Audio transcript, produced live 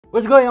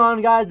What's going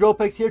on, guys?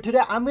 Ropix here.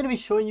 Today I'm going to be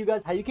showing you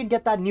guys how you can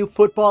get that new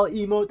football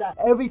emote, that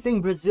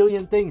everything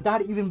Brazilian thing,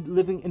 not even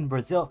living in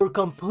Brazil, for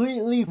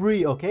completely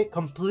free, okay?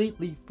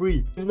 Completely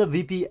free. Even the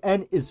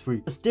VPN is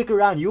free. So stick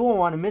around, you won't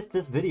want to miss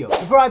this video.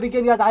 Before I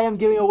begin, guys, I am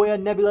giving away a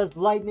Nebula's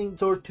lightning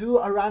sword to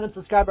a random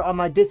subscriber on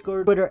my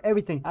Discord, Twitter,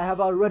 everything. I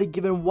have already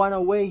given one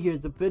away.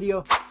 Here's the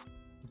video.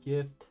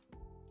 Gift.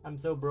 I'm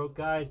so broke,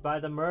 guys. Buy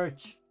the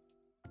merch.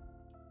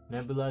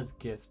 Nebula's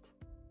gift.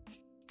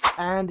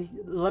 And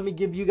let me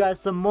give you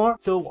guys some more.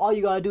 So all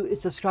you gotta do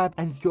is subscribe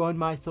and join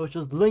my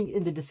socials, link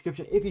in the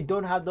description. If you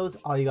don't have those,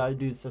 all you gotta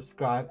do is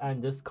subscribe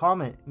and just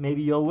comment.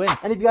 Maybe you'll win.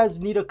 And if you guys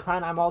need a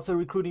clan, I'm also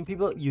recruiting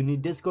people. You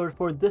need Discord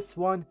for this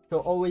one, so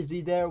always be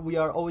there. We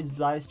are always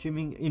live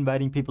streaming,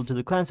 inviting people to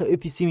the clan, so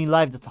if you see me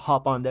live, just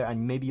hop on there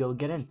and maybe you'll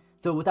get in.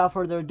 So without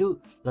further ado,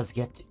 let's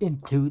get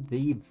into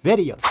the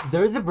video.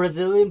 There's a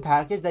Brazilian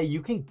package that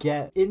you can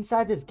get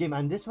inside this game,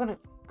 and this one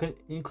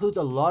includes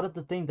a lot of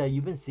the things that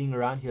you've been seeing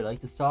around here,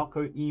 like the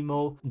soccer,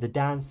 emo, the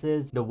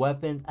dances, the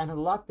weapons, and a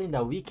lot of things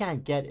that we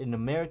can't get in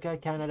America,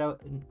 Canada,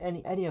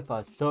 any of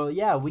us. So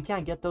yeah, we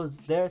can't get those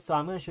there, so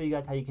I'm going to show you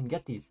guys how you can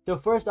get these. So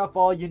first of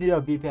all, you need a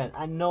VPN.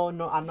 And no,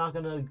 I'm not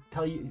going to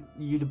tell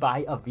you to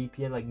buy a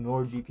VPN like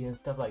NordVPN,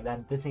 stuff like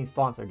that. This ain't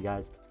sponsored,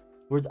 guys.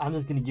 I'm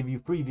just going to give you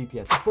free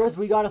VPN. First,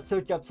 we got to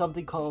search up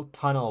something called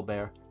Tunnel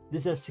Bear.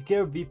 This is a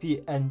secure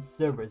VPN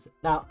servers.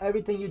 Now,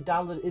 everything you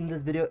download in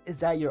this video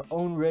is at your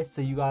own risk,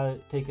 so you gotta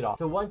take it off.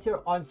 So once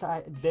you're on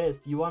site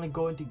this, you want to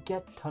go into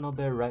get Tunnel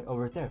Bear right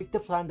over there. Pick the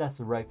plan that's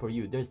right for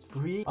you. There's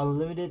free,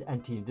 unlimited,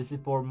 and team. This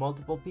is for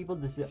multiple people.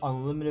 This is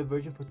unlimited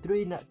version for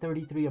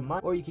 $3.33 a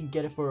month, or you can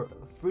get it for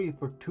free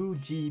for 2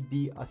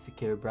 GB of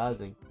secure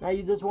browsing. Now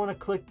you just want to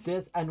click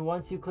this, and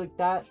once you click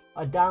that,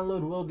 a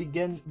download will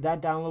begin.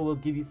 That download will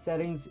give you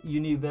settings. You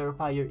need to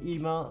verify your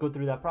email, go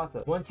through that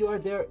process. Once you are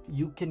there,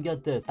 you can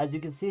get this. As you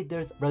can see,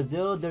 there's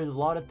Brazil. There's a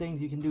lot of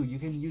things you can do. You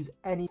can use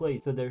any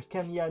place. So there's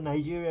Kenya,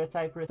 Nigeria,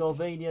 Cyprus,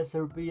 Slovenia,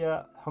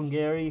 Serbia,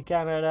 Hungary,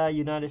 Canada,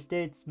 United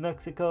States,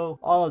 Mexico,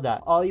 all of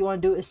that. All you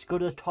want to do is go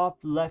to the top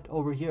left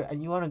over here,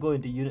 and you want to go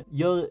into unit.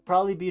 You'll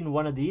probably be in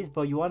one of these,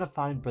 but you want to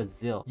find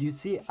Brazil. You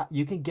see,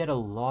 you can get a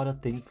lot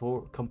of things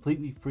for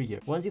completely free here.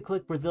 Once you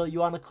click Brazil, you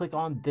want to click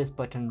on this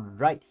button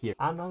right here.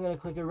 I'm not going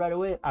to click it right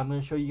away. I'm going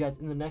to show you guys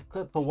in the next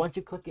clip, but once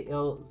you click it,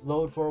 it'll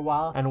load for a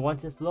while, and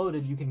once it's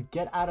loaded, you can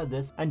get out of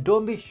this. And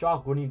don't be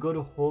shocked when you go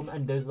to home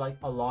and there's like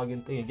a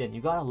login thing again.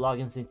 You gotta log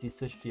in since you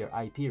switched to your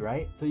IP,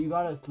 right? So you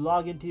gotta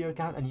log into your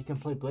account and you can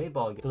play Blade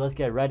Ball again. So let's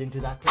get right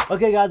into that clip.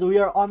 Okay, guys, we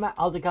are on my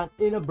alt account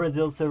in a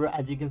Brazil server.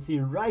 As you can see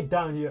right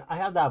down here, I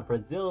have that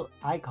Brazil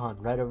icon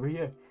right over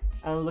here,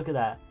 and look at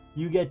that.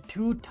 You get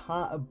 2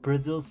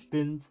 Brazil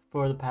spins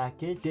for the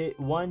package.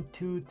 1,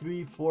 2,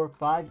 3, 4,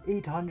 5,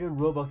 800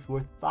 Robux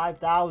worth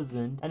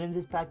 5,000. And in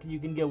this package, you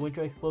can get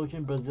Winter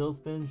Explosion, Brazil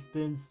spins.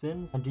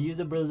 And to use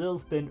a Brazil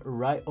spin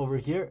right over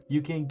here,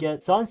 you can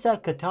get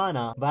Sunset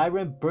Katana,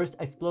 Vibrant Burst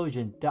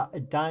Explosion,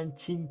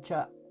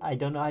 Danchincha. I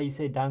don't know how you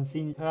say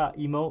dancing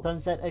emote,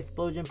 Sunset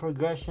Explosion,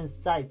 Progression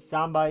Scythe,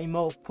 Samba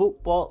emote,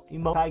 Futball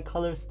emote,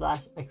 Tricolor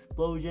 /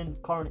 Explosion,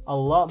 Carnage, a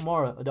lot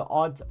more. The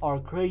odds are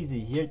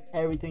crazy. Here's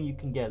everything you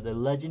can get. The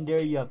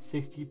legendary, you have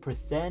 60%,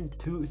 6%,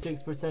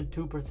 2%,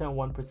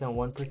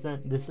 1%,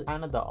 1%. This is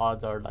kind of, the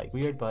odds are like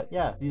weird, but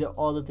yeah, these are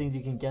all the things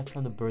you can get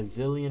from the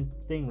Brazilian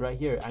thing right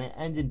here, and it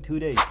ends in 2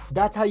 days.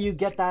 That's how you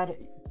get that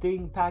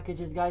thing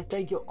packages, guys.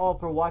 Thank you all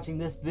for watching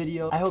this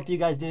video. I hope you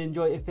guys did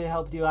enjoy. If it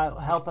helped you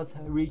out, help us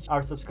reach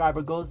our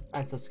subscriber goals,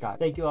 and subscribe.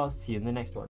 Thank you all. See you in the next one.